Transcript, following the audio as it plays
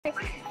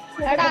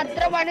എടാ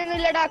അത്ര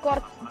പണിയൊന്നുമില്ലടാ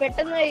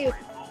പെട്ടെന്ന് കഴിയും.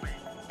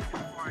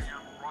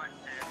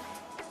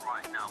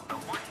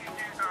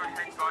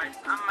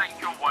 And make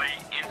your way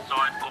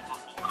inside of the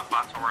Fortnite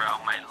Battle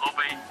Royale main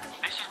lobby.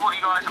 This is what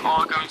you guys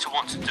are going to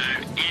want to do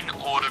in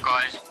order,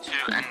 guys, to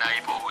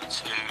enable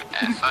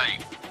 2FA.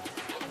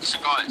 So,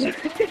 guys,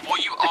 what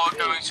you are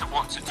going to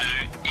want to do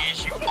is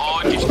you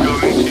are just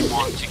going to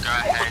want to go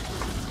ahead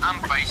and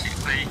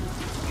basically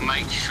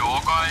make sure,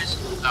 guys,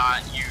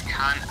 that you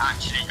can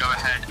actually go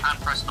ahead and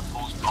press the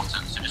pause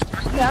button. So just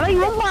press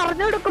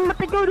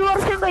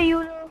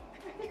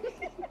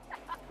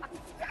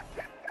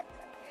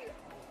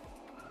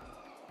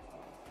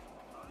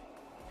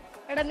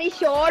എടാ നീ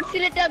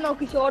ഷോർട്സിലിട്ടാ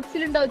നോക്ക്,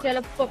 ഷോർട്സിലുണ്ടാവും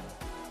ചെലപ്പം.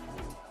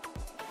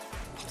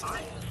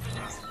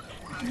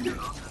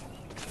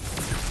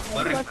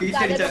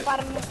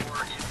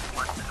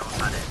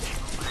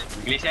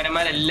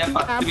 ഇംഗ്ലീഷുകാരന്മാരെല്ലാം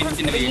 10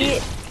 മിനിറ്റിന്റെ video.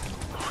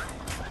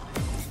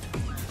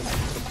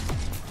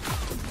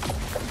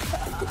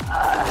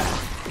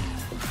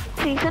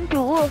 Season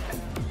 2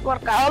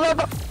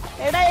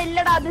 എടാ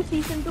ഇല്ലടാ, അത്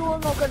season 2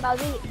 നോക്കണ്ട,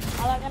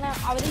 അതങ്ങനെ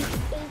അവര്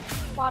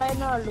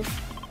പറയുന്നേ ഉള്ളൂ.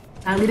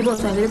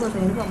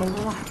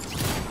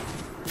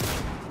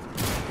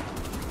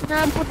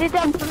 ഞാൻ പുതിയ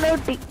ടെമ്പറിൽ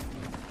കിട്ടി.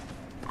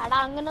 എടാ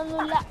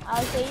അങ്ങനൊന്നുമില്ല,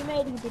 അത് സെയിം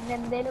ആയിരിക്കും. പിന്നെ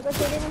എന്തേലൊക്കെ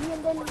ശരിയാണെങ്കിൽ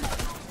എന്തേലും.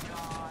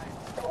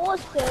 ഓ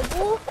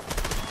സെബു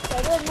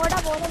എങ്ങോട്ടാ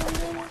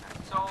പോകുന്നത്?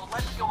 So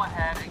let's go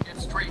ahead and get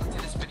straight into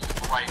this video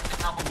right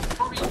now.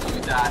 Before we do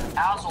that,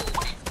 as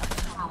always, I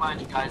just want to remind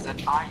you guys that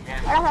I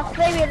am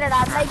subscribe ചെയ്യണടാ,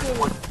 unlike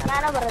ചെയ്തു.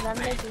 ഞാനാ പറയുന്നത്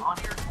unlike on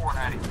your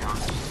Fortnite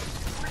account.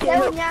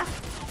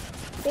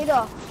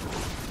 ചെയ്തോ?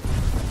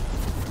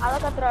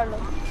 അതൊക്കെ അത്രേ ഉള്ളൂ.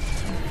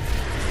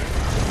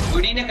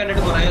 കുടീനെ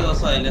കണ്ടിട്ട് കുറേ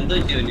ദിവസമായില്ല, എന്തോ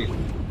പറ്റിയവന്?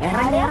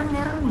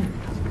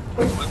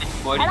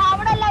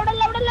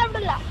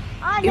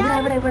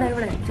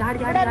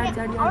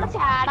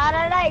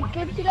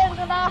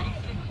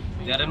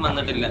 ജെറിൻ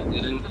വന്നിട്ടില്ല.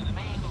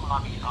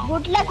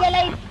 ഗുഡ് ലക്ക്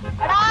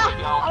എടാ,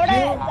 അവിടെ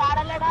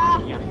ചാടല്ലടാ,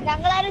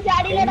 ഞങ്ങളാരും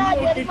ചാടിയില്ലടാ.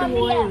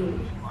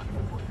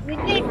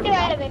 നിന്നെ ഇട്ട്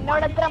വേണം,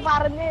 എന്നോട് എത്ര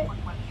പറഞ്ഞ്.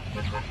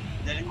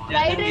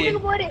 സ്ലൈഡ് ചെയ്ത്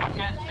പോര്,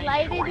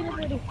 സ്ലൈഡ് ചെയ്ത്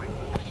പോര്.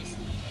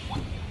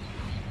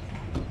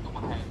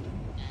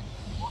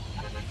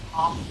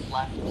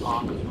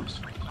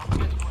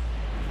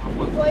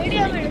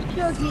 പോയിടിയാ വിളിച്ചു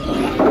നോക്കി.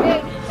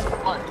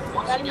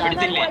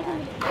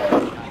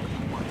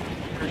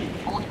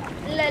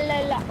 ഇല്ല ഇല്ല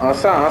ഇല്ല.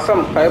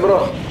 Awesome. Hi bro.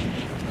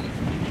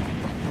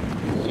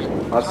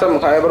 Awesome.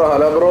 Hi bro.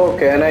 Hello bro.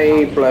 Can I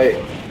play?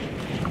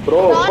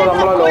 Bro, ഇപ്പോൾ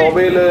നമ്മളെ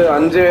ലോബിയിൽ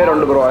 5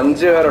 പേരുണ്ട് ബ്രോ.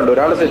 5 പേരുണ്ട്.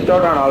 ഒരാൾ സെറ്റ്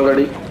ഔട്ട് ആണ്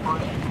ആൾറെഡി.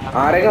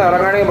 ആരെങ്കിലും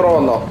ഇറങ്ങാണെങ്കിൽ ബ്രോ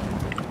വന്നോ?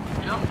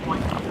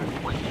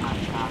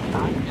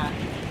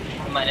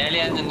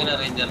 മലയാളിയാണ് എങ്ങനെ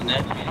അറിയിച്ചറിഞ്ഞേ?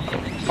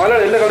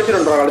 മലയാളി ഇല്ല,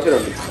 കളിച്ചിട്ടുണ്ടോ?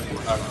 കളിച്ചിട്ടുണ്ട്.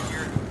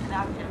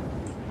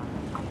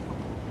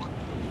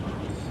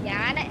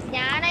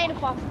 ഞാനായിരുന്നു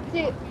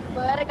ഫസ്റ്റ്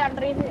വേറെ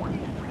കൺട്രീന്ന്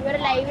ഇവരെ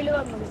ലൈവില്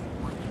വന്നത്.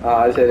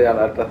 അത് ശരിയാണ്.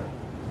 കേട്ടോ,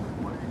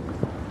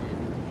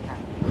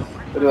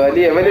 ഒരു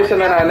വലിയ എവല്യൂഷൻ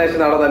തന്നെ അന്വേഷിച്ച്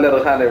നടന്നല്ലേ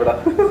റിഹാൻ ഇവിടെ.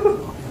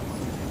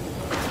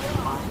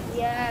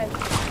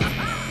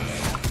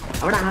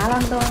 അവിടെ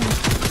ആളുണ്ടോ?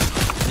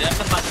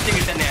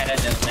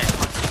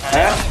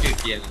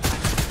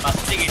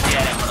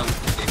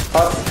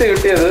 ഫസ്റ്റ്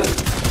കിട്ടിയത്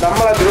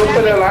നമ്മളെ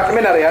ഗ്രൂപ്പില്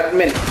അഡ്മിൻ അറിയാം.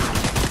 അഡ്മിൻ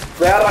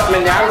വേറെ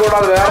അഡ്മിൻ, ഞാൻ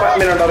കൂടാതെ വേറെ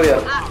അഡ്മിൻ ഉണ്ട്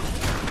അറിയാം.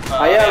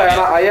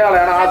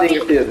 അയാളെയാണ് ആദ്യം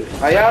കിട്ടിയത്.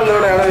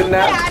 അയാളിലൂടെയാണ്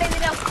പിന്നെ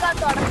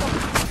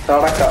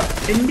തുടക്കം.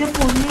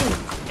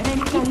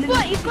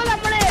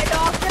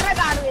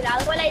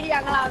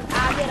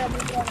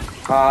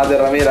 ആദ്യം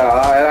റമീര,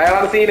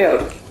 അയാളാണ് സീനിയർ.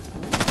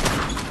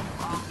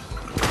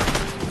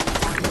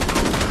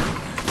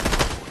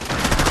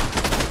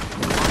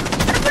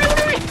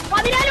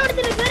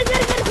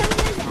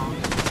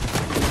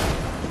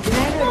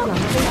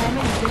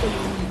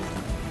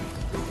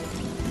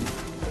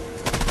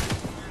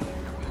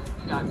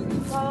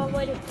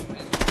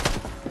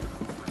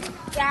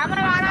 ക്യാമറ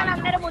കാണാൻ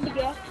അന്നേരം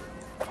പൊട്ടിക്കോ.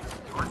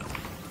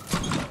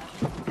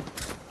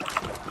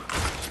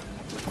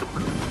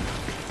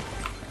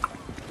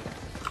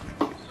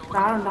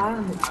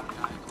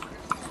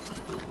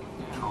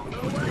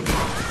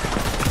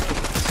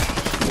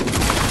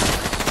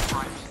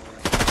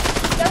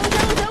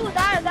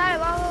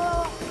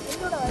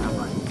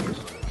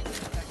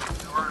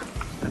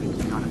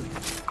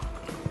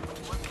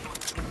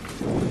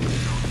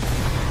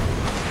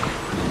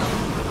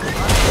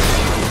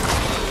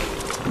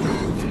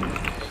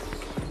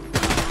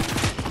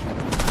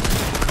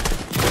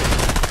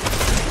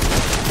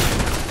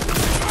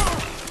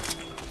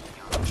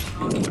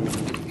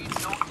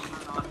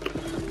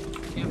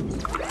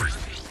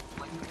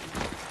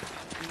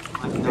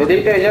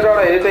 എഴുതി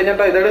കഴിഞ്ഞിട്ടോടാ, എഴുതി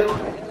കഴിഞ്ഞിട്ടോ ഇതെടു.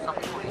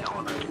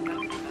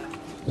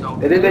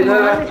 എഴുതി കഴിഞ്ഞാ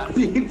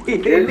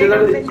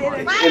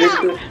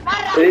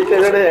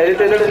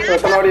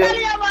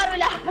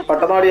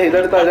പെട്ടെന്നോടിയ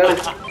ഇതെടുത്ത ഇതാണ്.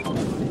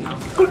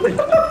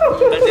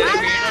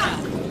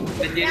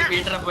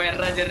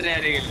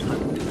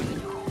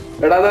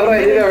 എടാ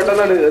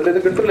പെട്ടെന്നാണ് ഇത്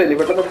കിട്ടില്ല. ഇനി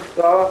പെട്ടെന്ന്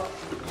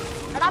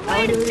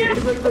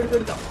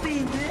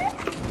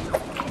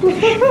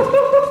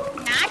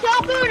ഞാൻ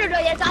ഷോപ്പ് വിടട്ടോ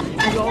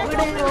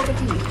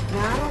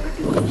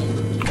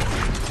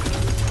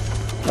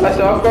അല്ല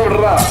ഷോപ്പ്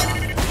വിടറാ.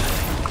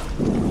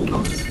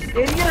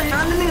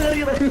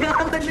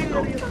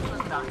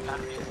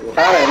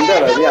 എന്താ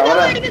നീ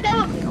അവനെ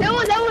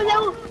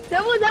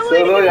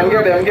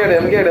എംകേട്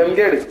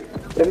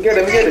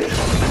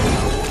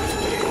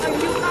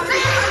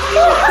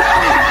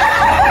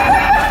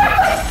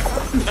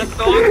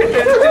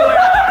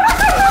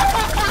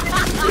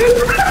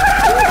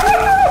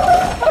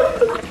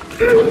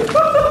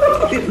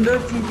എന്തോ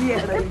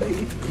ചിരിയാണ്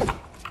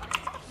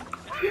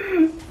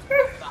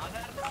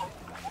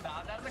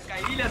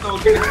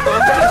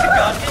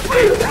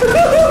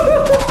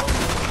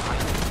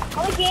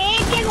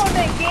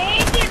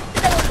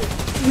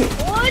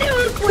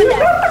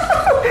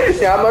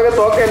ഞാൻ നോക്കി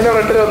തോക്ക എന്നെ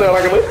റെഡിന് വന്ന്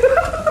കിടക്കുന്നത്.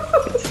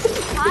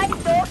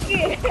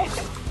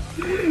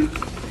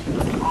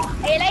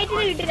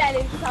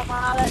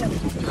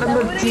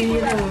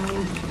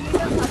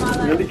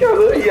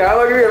 എനിക്കത് ഞാൻ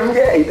നോക്കി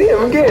ഇത്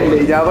MK അല്ലേ,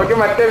 ഞാൻ നോക്കി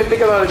മറ്റേ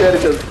വിറ്റിക്കാന്നാണ്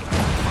വിചാരിച്ചത്.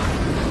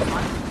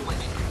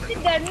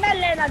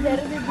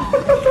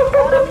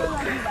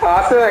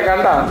 ആസമേ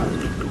കണ്ട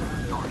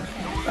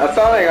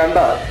അസാമേ കണ്ട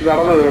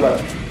നടന്നത് ഇവിടെ.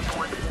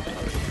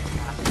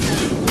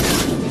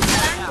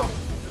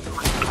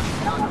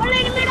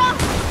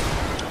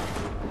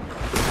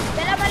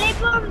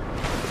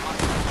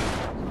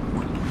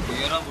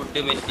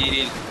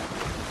 മെറ്റീരിയൽ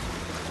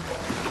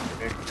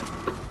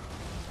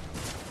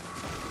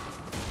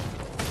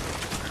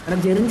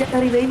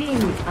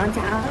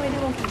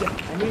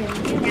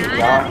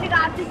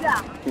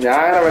ഞാൻ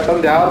അങ്ങനെ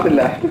പെട്ടെന്ന്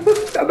ചാവത്തില്ല,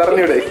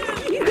 അതറിഞ്ഞൂടെ.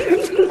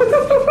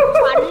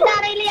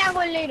 പണ്ടറിയില്ല ഞാൻ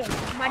കൊല്ലേനു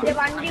മറ്റേ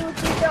വണ്ടി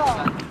കുത്തിട്ടോ.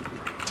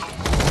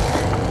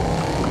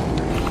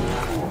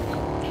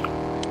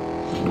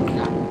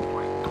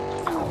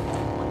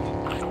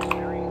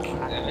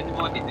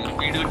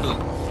 സ്പീഡ് കിട്ടും.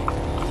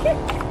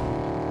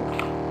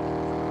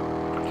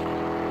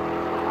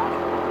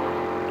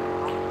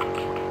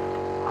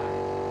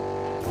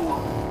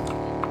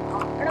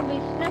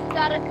 ബിസിനസ്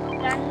കാർ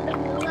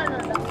 2-3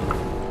 ഉണ്ടോ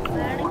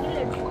വേണമെങ്കിൽ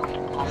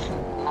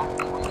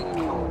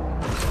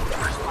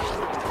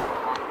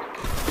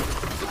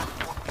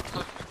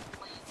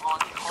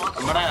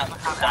നമ്മുടെ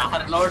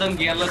സ്റ്റാർലോഡും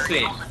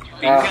ഗിയർലെസ്സേ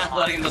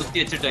പിന്നെ നിർത്തി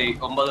വെച്ചിട്ടേ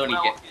 9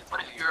 മണിക്ക്.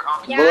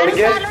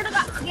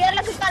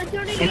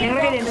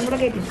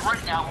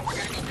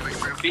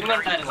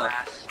 പിന്നുണ്ടായിരുന്നോ?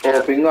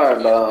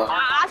 പിങ്ങുണ്ടോ?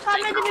 ആ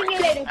സമയത്ത്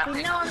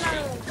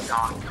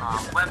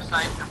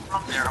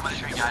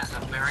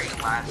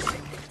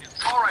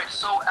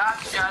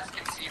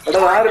പിന്നെ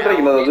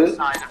ആരിട്ടിരിക്കുന്നത്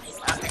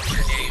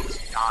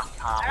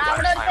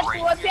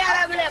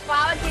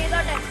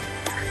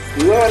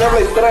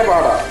ഇത്രയും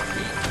പാടാ.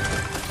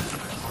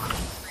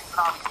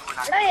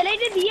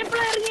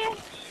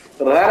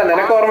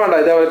 നിനക്ക് ഓർമ്മ ഉണ്ടോ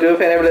ഇതേപോലെ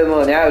ട്യൂബ് എനേബിൾ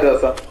ചെയ്യുന്നത്? ഞാൻ ഒരു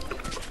ദിവസം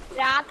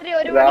രാത്രി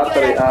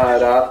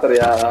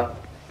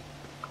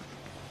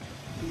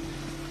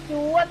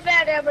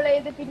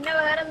പിന്നെ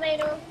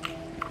വേറെന്തേനു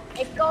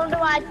അക്കൗണ്ട്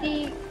മാറ്റി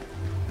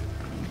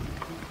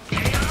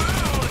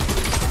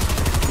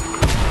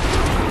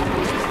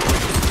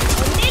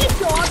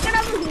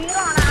ചോക്കണം.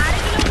 ഹീറോ ആണ്,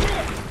 ആരെങ്കിലും ഒന്ന്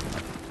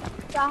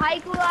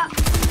സഹായിക്കുക.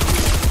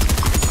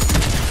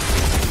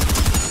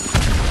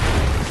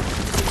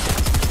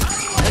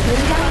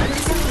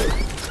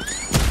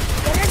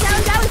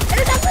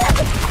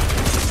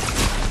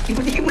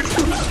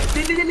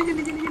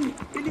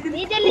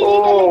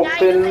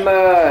 പിന്നെ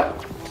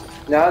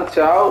ഞാൻ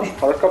ചാവും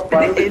അതൊക്കെ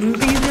പണ്ട്.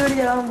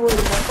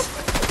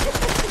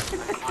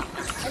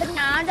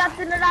 ഞാൻ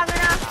ചത്തിട്ടുണ്ട്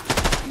അങ്ങനെ.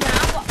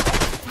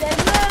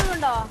 ഞാൻ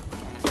ഉണ്ടോ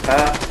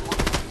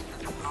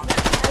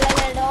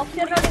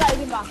ഡോക്ടറിനോട്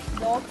കളിക്കുമ്പോ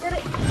ഡോക്ടർ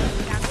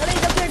ഞങ്ങൾ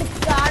ഇതൊക്കെ എടുത്ത്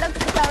കാർഡൊക്കെ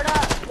എടുത്ത് അവിടെ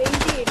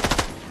വെയിറ്റ് ചെയ്യും.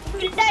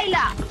 ഇല്ലായില്ല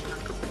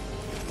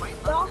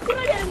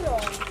ഡോക്ടറിനോട് അറിയോ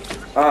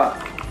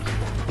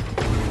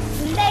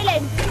ഇല്ലായില്ല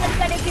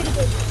കടയൊക്കെ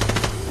എടുത്തു.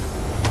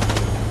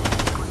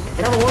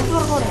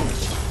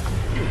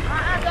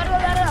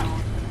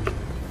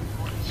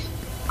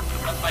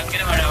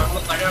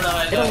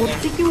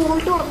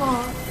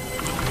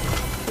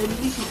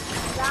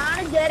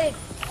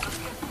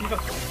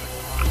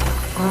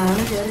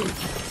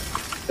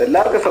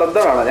 എല്ലാവർക്കും ശ്രദ്ധ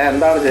വേണം ഞാൻ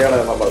എന്താണ്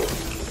ചെയ്യണത് എന്നുള്ളത്.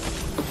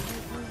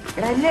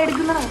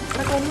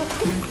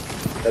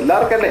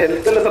 എല്ലാവർക്കും എന്റെ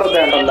ഹെൽത്തിൽ ശ്രദ്ധ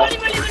ഉണ്ടല്ലോ.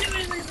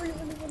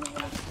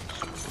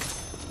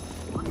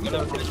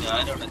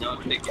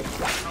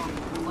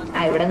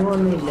 ഇവിടെ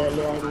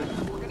ഒന്നുമില്ലല്ലോ.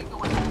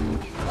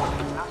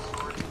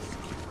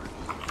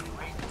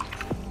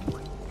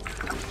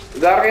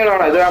 ഇതാർക്കെങ്കിലും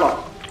വേണോ? ഇത് വേണോ?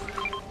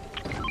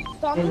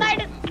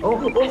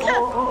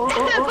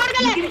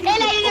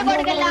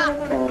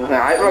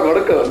 ആയിപ്പോ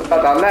കൊടുക്കും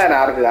തന്നെ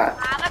ആർക്ക്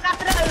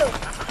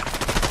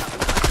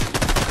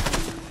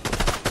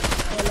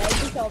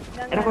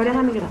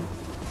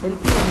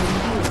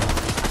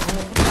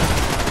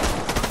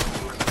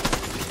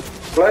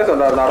പ്ലേസ്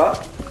ഉണ്ടായിരുന്നാടാ?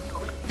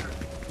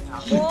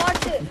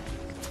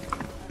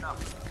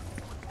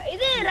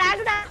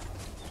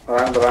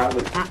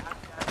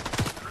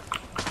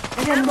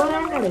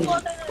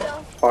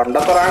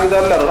 പണ്ടത്തെ റാങ്ക്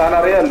ഇതല്ല, താൻ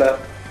അറിയാലോ.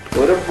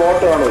 ഒരു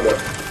ബോട്ട് കാണൂല.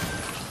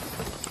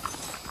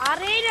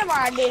 അറേന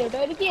വേണ്ടി കേട്ടോ,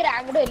 എനിക്ക്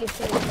റാങ്ക് വലിയ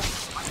ഇഷ്ടമില്ല.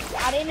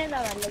 അറേന എന്താ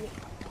നല്ലത്.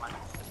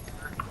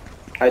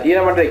 അരിയന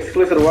മറ്റേ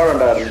എക്സ്ക്ലൂസീവ് റിവാർഡ്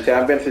ഉണ്ടായിരുന്നു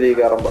ചാമ്പ്യൻസ് ലീഗ്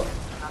കയറുമ്പോ.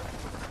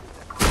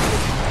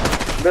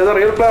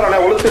 റിയൽ പ്ലെയർ ആണ്,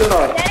 ഒളിച്ചിരുന്നോ?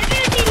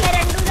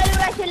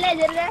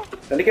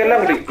 എനിക്കെല്ലാം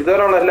കിട്ടി,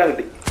 ഇതുവരെ ഉള്ള എല്ലാം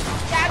കിട്ടി.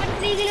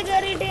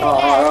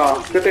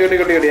 കിട്ടി കിട്ടി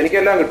കിട്ടി കിട്ടി,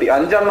 എനിക്കെല്ലാം കിട്ടി.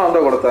 5 എണ്ണം എന്തോ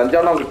കൊടുത്തു, 5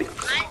 എണ്ണം കിട്ടി.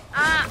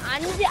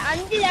 5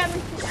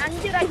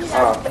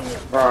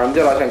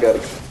 പ്രാവശ്യം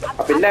കയറി.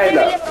 പിന്നെ ഇല്ല,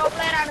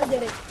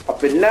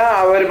 പിന്നെ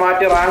അവർ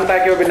മാറ്റി റാങ്ക്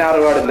ആക്കിയോ, പിന്നെ ആ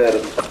റിവാർഡ്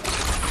ഇല്ലായിരുന്നു.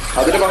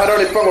 അതിന്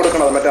പകരം ഇപ്പം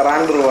കൊടുക്കണത് മറ്റേ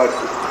റാങ്ക് റിവാർഡ്.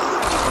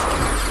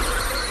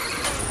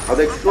 അത്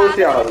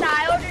എക്സ്ക്ലൂസീവ് ആണത്,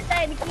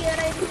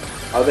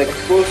 അത്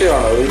എക്സ്ക്ലൂസീവ്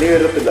ആണ്, ഇനി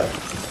വരത്തില്ല.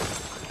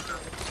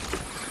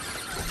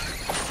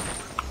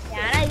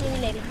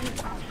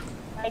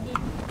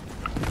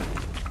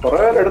 കൊറേ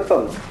പേര്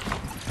എടുത്തന്നു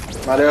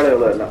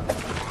മലയാളികൾ തന്നെ.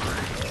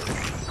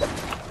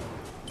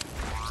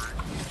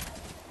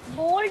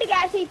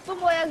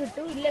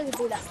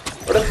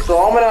 ഇവിടെ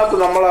സോമനകത്ത്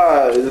നമ്മളെ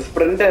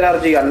സ്പ്രിന്റ്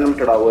എനർജി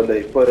അൺലിമിറ്റഡ് ആവുമല്ലേ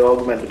ഇപ്പൊ ഒരു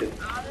ഓഗ്മെന്റിൽ.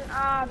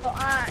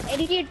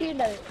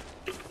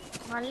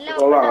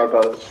 കൊള്ളാം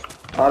കേട്ടോ,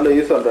 നല്ല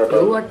യൂസ് ഉണ്ട് കേട്ടോ.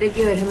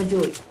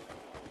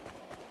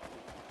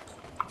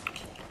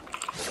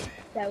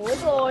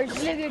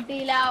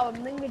 കിട്ടിയില്ല,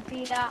 ഒന്നും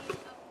കിട്ടിയില്ല.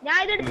 ഞാൻ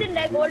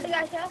ഇതെടുത്തിണ്ടേ ഗോൾഡ്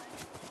ക്യാഷ്.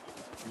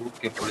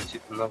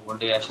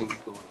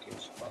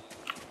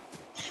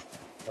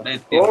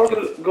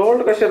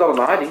 ഗോൾഡ് കശ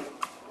ആരി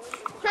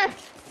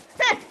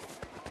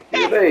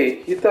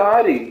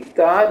ഇതാരി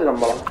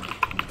നമ്മളെ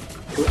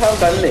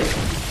തന്നെ.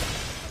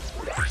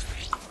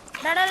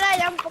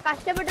 ഞാൻ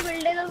കഷ്ടപ്പെട്ട്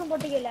ബിൽഡ് ചെയ്തൊന്നും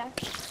പൊട്ടിക്കില്ല.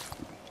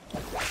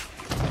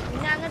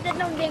 പിന്നെ അങ്ങനെ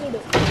തന്നെ ഉണ്ടെങ്കിൽ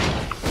ഇടും.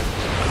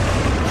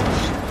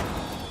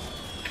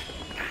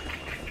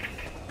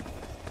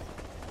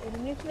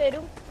 ഒരുമിച്ച്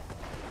വരും.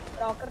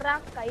 റോക്കറാ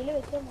കയ്യില്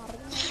വെച്ച്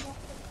മറന്നു.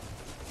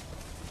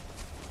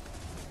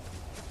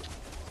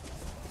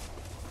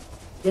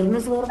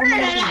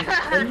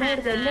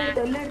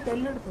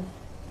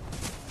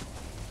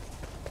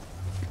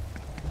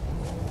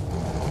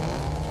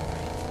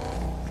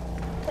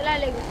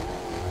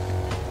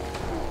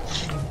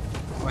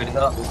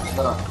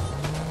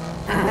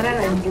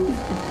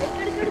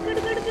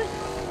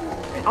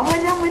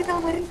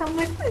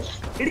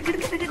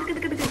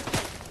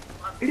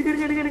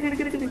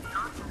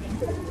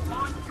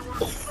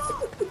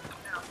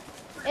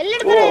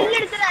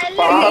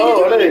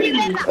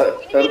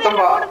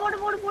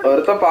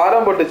 ഒരുത്തൻ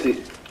പാലം പൊട്ടിച്ച്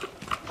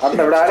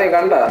ഇവിടെ ആരെയും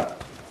കണ്ട?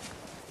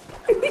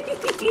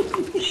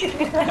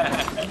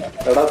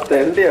 എടാ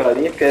തെണ്ടിയാടാ,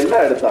 നീക്ക്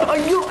എല്ലാം എടുത്താ.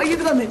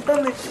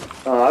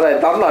 അതെ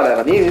തന്നാലേ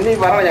നീ നീ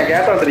പറഞ്ഞ ഞാൻ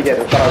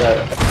കേട്ടോണ്ടിരിക്കായിരുന്നു ഇത്ര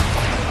നേരം.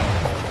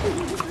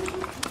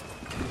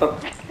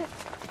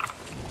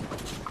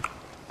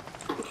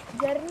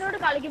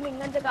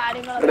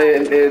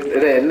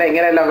 എന്നെ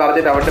ഇങ്ങനെയെല്ലാം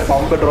പറഞ്ഞിട്ട് അവന്റെ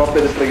പമ്പ് ഡ്രോപ്പ്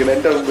ചെയ്തിട്ടിരിക്കുന്നു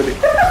എന്റെ മുമ്പില്.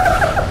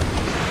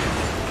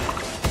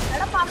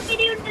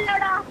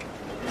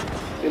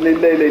 ഇല്ല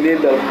ഇല്ല ഇല്ല ഇല്ല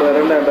ഇല്ല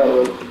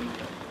വരണ്ടായിരുന്നു.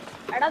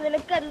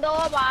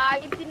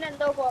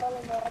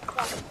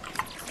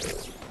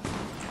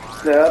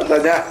 നേരത്തെ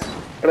ഞാൻ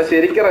ഇവിടെ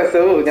ശരിക്കും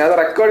ഞാൻ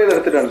റെക്കോർഡ്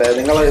ചെയ്തെടുത്തിട്ടുണ്ട്.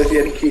 നിങ്ങൾ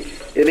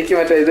എനിക്ക്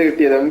മറ്റേ ഇത്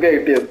കിട്ടിയത് എം കെ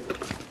കിട്ടിയത്.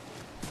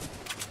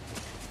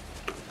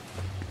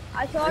 ആ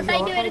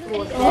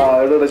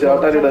ഇട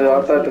ഷോർട്ടായിട്ട്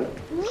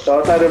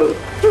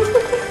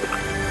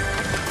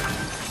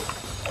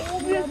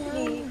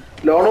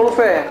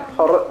ലോണൂഫേ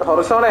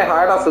ഹൊറിസോണേ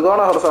ഹായടാ,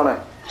 സുഖമാണോ ഹൊറിസോണേ?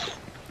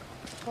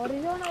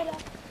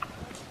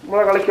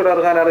 നമ്മളെ കളിക്കൂടെ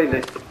ഇറങ്ങാൻ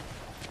അറിയില്ലേ?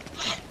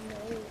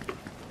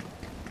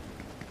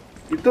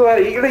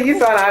 ഇതുവരെ ഇവിടെ ഈ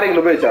സാധനം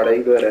ആരെങ്കിലും ഉപയോഗിച്ചാടെ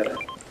ഇതുവരെ?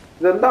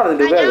 ഇതെന്താണ്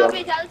ഇതിന്റെ ഉപയോഗം?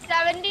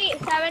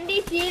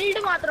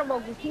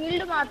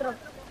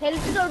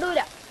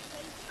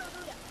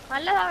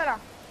 നല്ല സാധനം.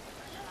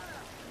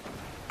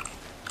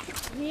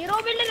 ഹീറോ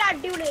ബില്ലിൽ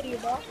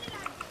അടിപൊളിയായിരിക്കും.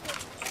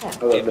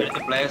 എവിടെ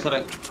പ്ലേസ്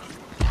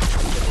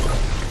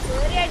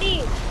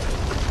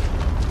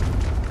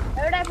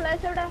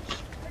എവിടെ?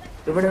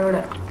 ഇവിടെ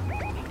ഇവിടെ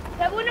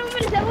സെബുവിന്റെ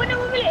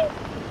മുമ്പില്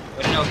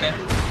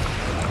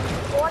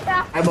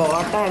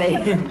ബോട്ടാണേ.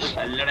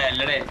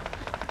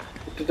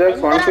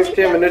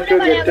 150 മിനിറ്റ്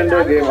ഗെറ്റ് ഇൻ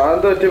ഗെയിം.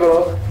 അതെന്ത് പറ്റി ബ്രോ?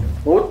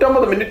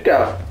 150 മിനിറ്റാ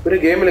ഒരു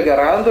ഗെയിമിൽ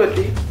കയറാം. അതെന്ത്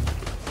പറ്റി?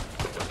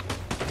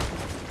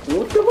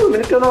 150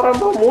 മിനിറ്റ് എന്ന്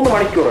പറയുമ്പോ 3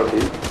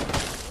 മണിക്കൂറല്ലേ?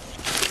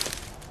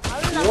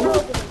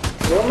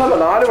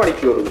 4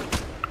 മണിക്കൂർ.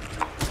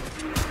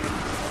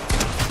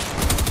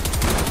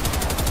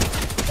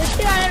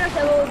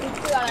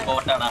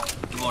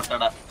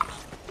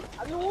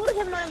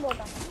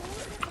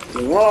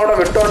 നിങ്ങളവിടെ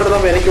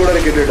വിട്ടോണ്ടിരുന്നപ്പോ എനിക്കിവിടെ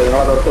കിട്ടിയിട്ട്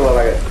നിങ്ങളെ തൊട്ട്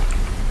പറയാൻ.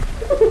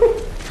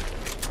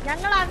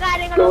 ഞങ്ങൾ ആ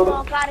കാര്യങ്ങളൊന്നും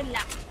നോക്കാറില്ല.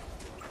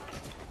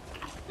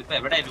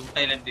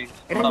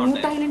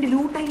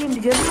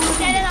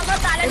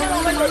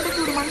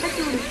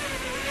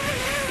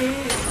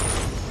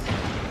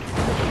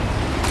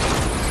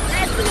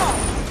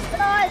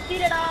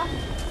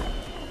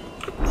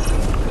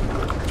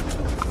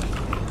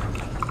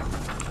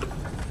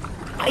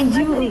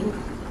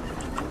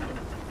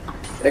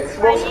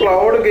 എക്സ്ബോക്സ്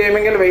ക്ലൗഡ്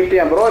ഗെയിമിംഗിൽ വെയിറ്റ്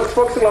ചെയ്യാം ബ്രോ.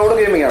 എക്സ്ബോക്സ് ക്ലൗഡ്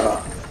ഗെയിമിംഗ് ആണോ?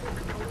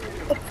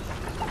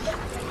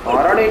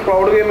 ആരാണ് ഈ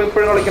ക്ലൗഡ് ഗെയിം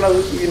ഇപ്പോഴും കളിക്കുന്നത്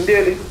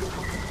ഇന്ത്യയില്?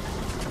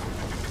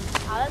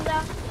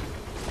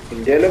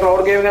 ഇന്ത്യയില്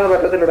ക്ലൗഡ് ഗെയിമിംഗ് ഒന്നും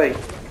പറ്റത്തില്ലടേ.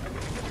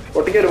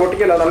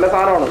 പൊട്ടിക്കല്ല നല്ല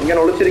സാധനമാണ്. ഇങ്ങനെ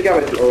ഒളിച്ചിരിക്കാൻ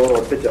പറ്റും. ഓ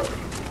ഒട്ടിച്ചോ.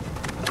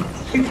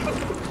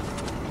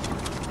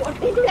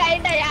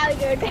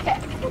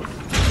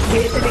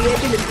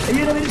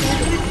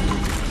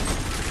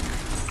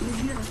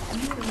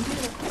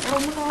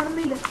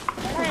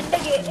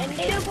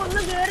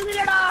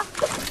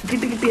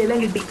 കിട്ടി എല്ലാം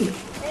കിട്ടി.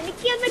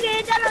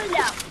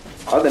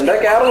 അത് നിന്റെ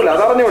കേറൂല,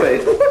 അതറിഞ്ഞൂടെ?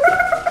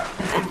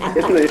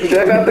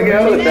 ഇതിനകത്ത്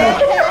കേറില്ല.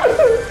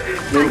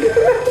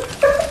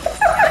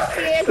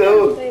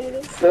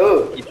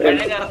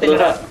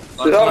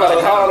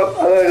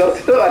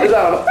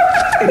 വലുതാണ്.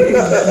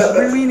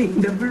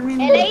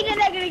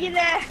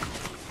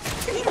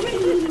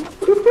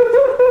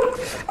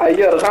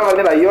 അയ്യോ ഇറക്കാൻ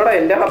പറഞ്ഞത് അയ്യോടെ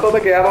എന്റെ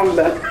അകത്തൊന്നും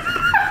കേറില്ല.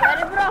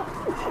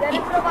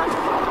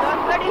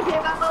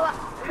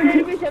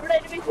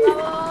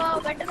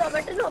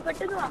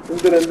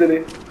 എന്തിന്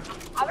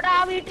അവിടെ ആ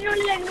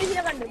വീട്ടിനുള്ളിൽ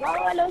എൻമിസിനെ കണ്ടു.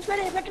 Launch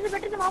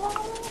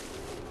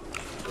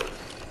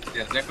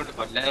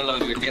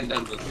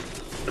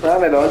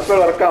pad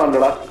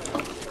വർക്കാവുണ്ടടാ.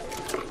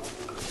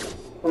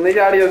 ഒന്ന്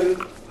ചാടിയോക്ക്.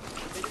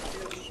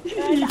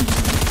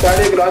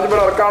 ലോഞ്ച്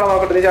പാഡ് വർക്കാവണോ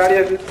നോക്കട്ടെ. നീ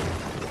ചാടിയോക്ക്.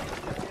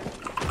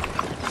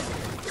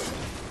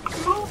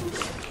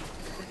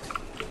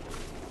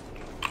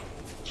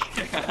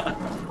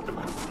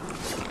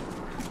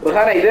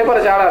 റുഹാന ഇതേപോലെ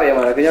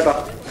ചാടാറിയാമോ നിനക്ക്? ചേട്ടാ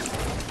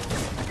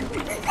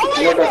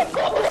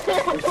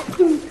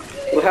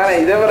റുഹാന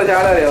ഇതേപോലെ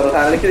ചാടാറിയോ?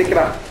 റുഹാന എനിക്ക്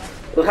നിൽക്കടാ.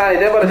 റുഹാന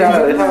ഇതേപോലെ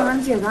ചാടാറിയോ?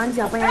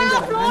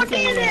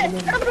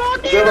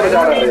 ഇതേപോലെ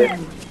ചാടാറിയോ?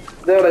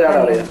 ഇതേപോലെ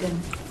ചാടാറിയോ?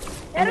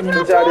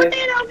 ചാടി.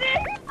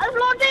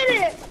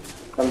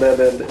 അതെ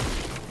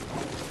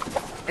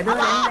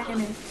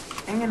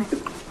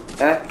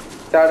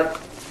ചാട്.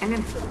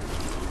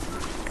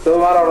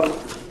 മാറവിടെ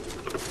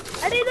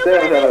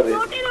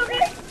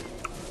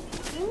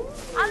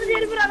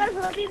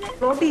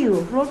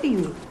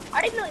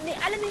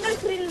അല്ല നിങ്ങൾ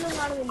സ്ക്രീനിലൊന്നും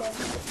കാണുന്നില്ലേ?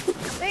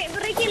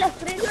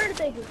 സ്ക്രീൻഷോട്ട്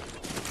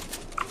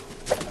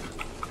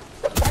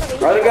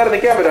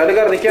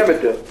നിക്കാൻ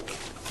പറ്റുമോ?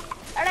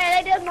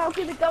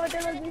 നോക്കി നിക്കാൻ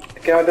പറ്റുമോ?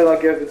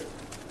 നോക്കി നോക്ക്.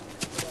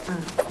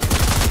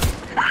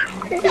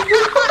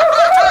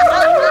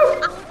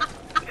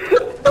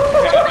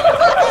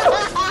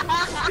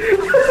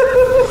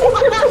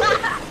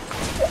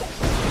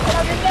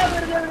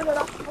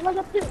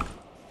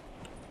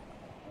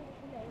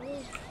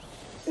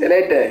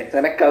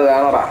 നിനക്കത്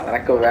വേണോടാ.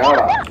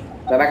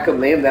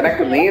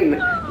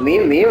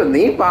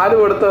 നീ പാല്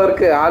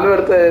കൊടുത്തവർക്ക് ആല്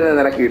കൊടുത്തതിന്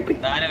നിനക്ക് കിട്ടി.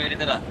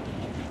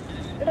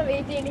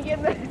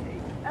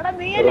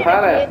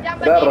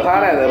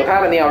 റുഹാനെ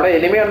നീ അവിടെ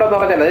എനിമി ഉണ്ടോന്ന്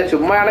പറഞ്ഞല്ലേ?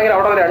 ചുമ്മാ ആണെങ്കിൽ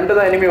അവിടെ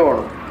 2 എനിമി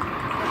പോകണം.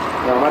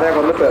 നമ്മളെ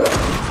കൊന്നിട്ട് വരാം.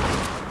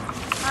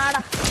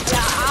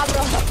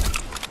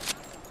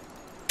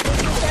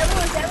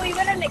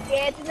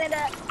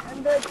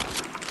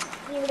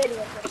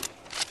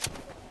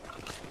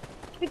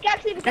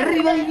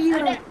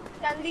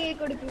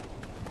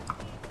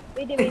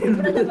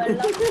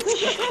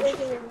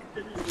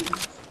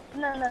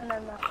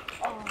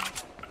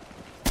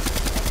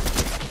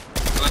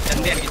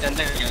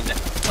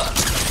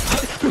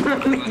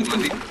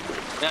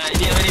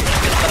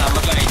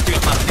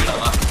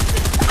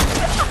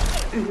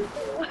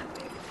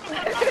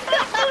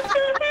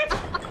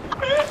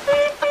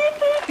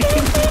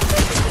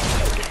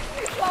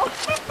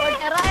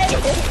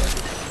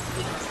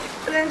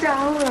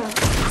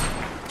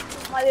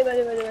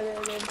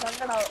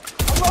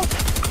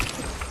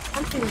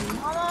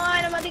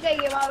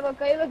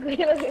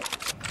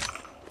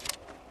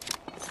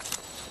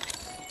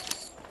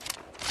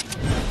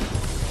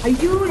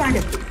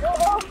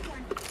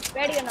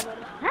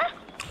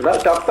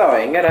 ചത്താവോ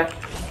എങ്ങനെ?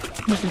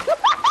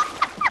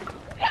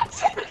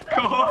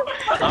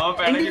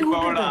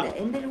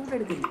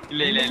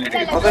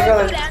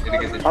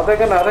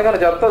 അതെങ്ങനെ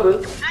ചത്തത്?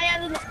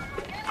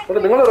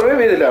 നിങ്ങൾ റിവ്യൂ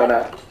ചെയ്തില്ല അവനെ?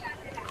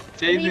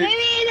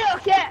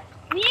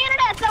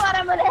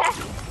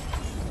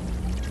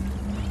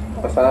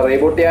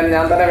 റീബൂട്ട് ചെയ്യാൻ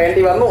ഞാൻ തന്നെ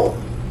വേണ്ടി വന്നു.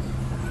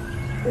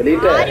 നീ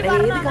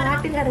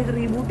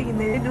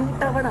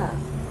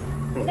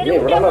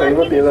ഇവിടെ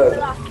റീബൂട്ട് ചെയ്ത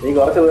നീ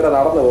കുറച്ച് ദൂരം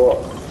നടന്നു പോവാ.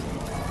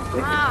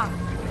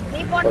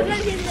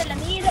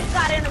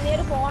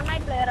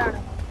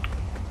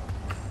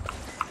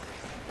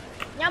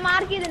 ഞാൻ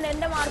മാർക്ക് ചെയ്തില്ല.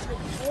 എന്റെ മാർക്ക്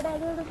ഇവിടെ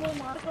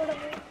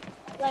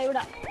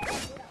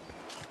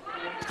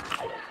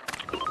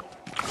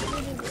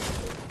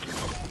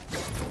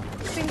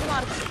പിങ്ക്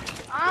മാർക്ക്.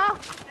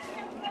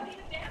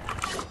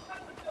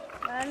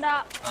 വേണ്ട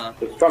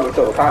ഇപ്പം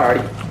കിട്ടോ സാധനം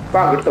അടി.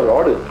 ഇപ്പം കിട്ടോ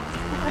ഓട്.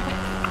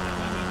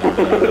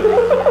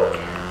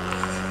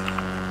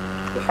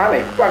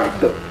 ഇപ്പം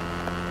കിട്ടും.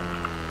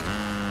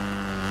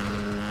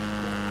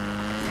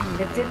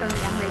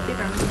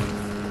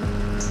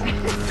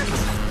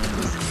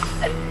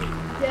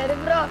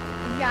 ബ്രോ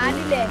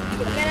ഞാനില്ലേ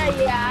ഇങ്ങനെ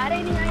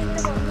ആരെയും ഞാൻ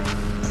ഇങ്ങനെ കൊന്നു.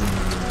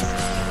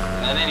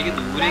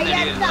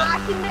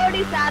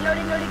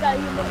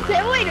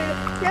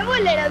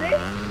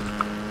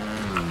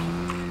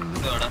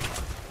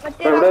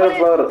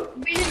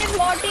 ബിൽഡിംഗ്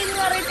ഫ്ലോട്ട് ചെയ്ത്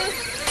പറഞ്ഞിട്ട്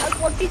അത്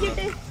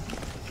പൊട്ടിച്ചിട്ട്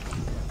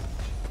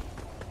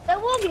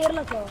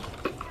ഗിയർലെസ്സോ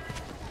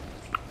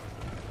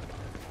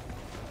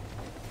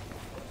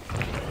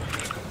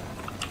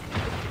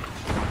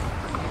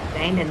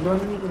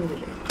എന്തോന്നും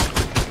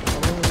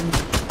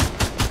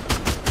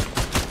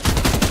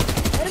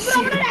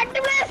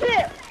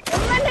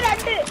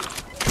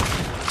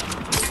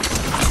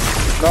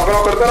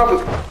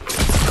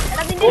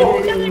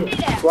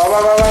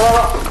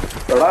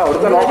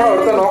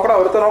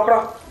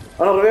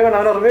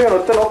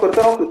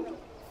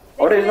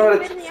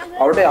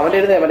അവിടെ അവന്റെ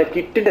ഇരുന്ന് അവന്റെ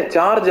കിറ്റിന്റെ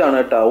ചാർജ് ആണ്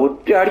കേട്ടാ.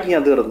 ഒറ്റ അടിക്ക്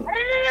ഞാൻ തീർന്നു.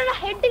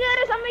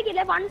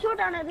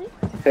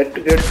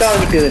 ഹെഡാണ്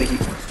കിട്ടിയത് എനിക്ക്.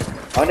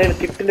 അവന്റെ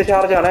കിറ്റിന്റെ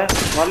ചാർജ് ആണ്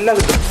നല്ല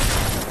കിട്ടും.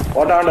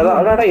 ഓട്ടാണ്ട്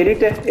അതാ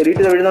എലീറ്റ്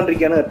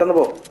വീഴുന്നോണ്ടിരിക്കുകയാണ്. പെട്ടെന്ന്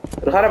പോ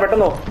റിഹാന,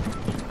 പെട്ടെന്നോ.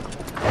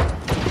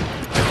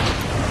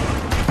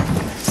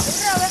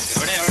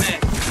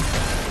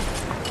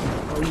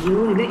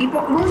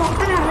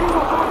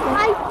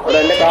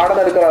 എന്റെ കാർഡ്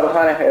എടുക്കണ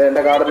റിഹാനെ,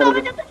 എന്റെ കാർഡ്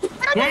എടുക്കും.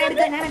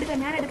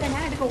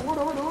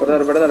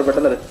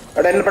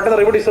 പെട്ടെന്ന്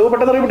റീബുട്ടി സേവ്,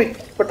 പെട്ടെന്ന്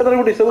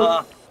റീബുട്ടി സേവ്.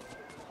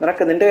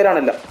 നിനക്ക് നിന്റെ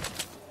പേരാണല്ല.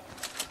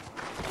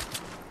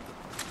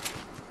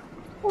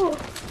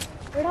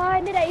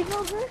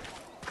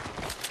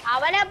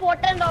 അവനെ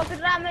പൊട്ടൻ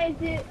ഡോക്ടറാമ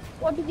വെച്ച്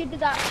പൊട്ടിച്ചിട്ട്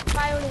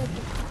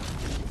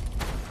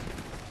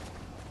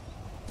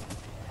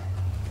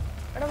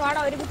ഇവിടെ വാടാ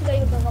ഒരു കുത്തി കൈ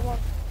കിട്ടും.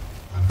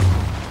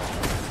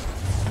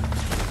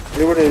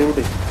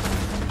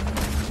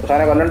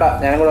 കൊല്ലണ്ട,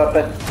 ഞാനും കൂടെ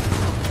വരട്ടെ.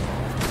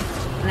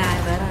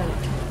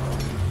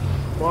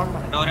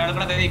 ഒരാളെ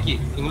കൂടെ കൈക്ക്,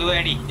 നിങ്ങൾ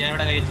വേടി, ഞാൻ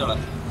ഇവിടെ കഴിച്ചോളാം.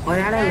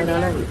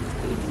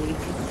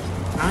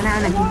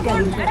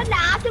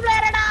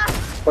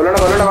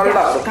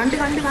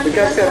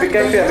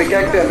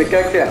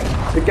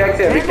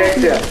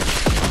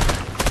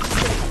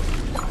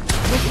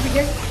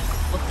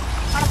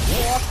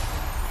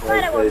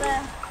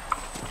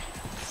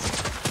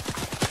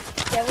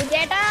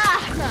 ചേട്ടാ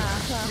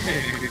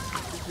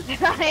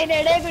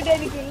അതിനിടെ കിട്ടി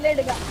എനിക്ക്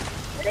ഇല്ലെടുക്കാം.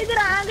 ഇത്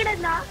റാങ്കഡ്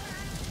എന്നാ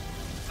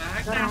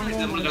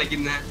നമ്മള്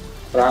കളിക്കുന്ന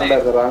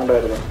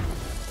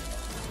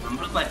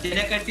നമ്മള്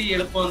മറ്റേനെക്കാട്ടി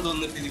എളുപ്പം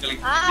തോന്നിട്ട് ഇത്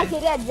കളിക്കുന്നത്.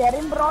 ശരിയാ,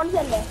 ജെറിൻ ബ്രോൺസ്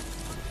അല്ലേ?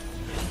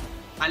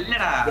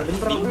 അല്ലടാ, ജെറിൻ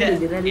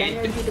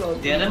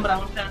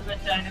ബ്രൗൺസ് ആണെന്ന്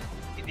വെച്ചാലും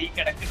ഇത് ഈ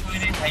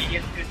കിടക്കുന്നവര്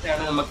ഹൈയസ്റ്റ്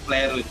വെച്ചാണ് നമുക്ക്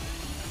പ്ലെയർ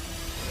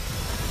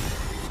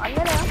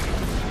അങ്ങനെയാ.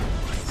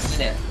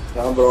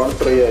 ഞാൻ ബ്രോൺസ്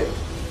 3 ആയി.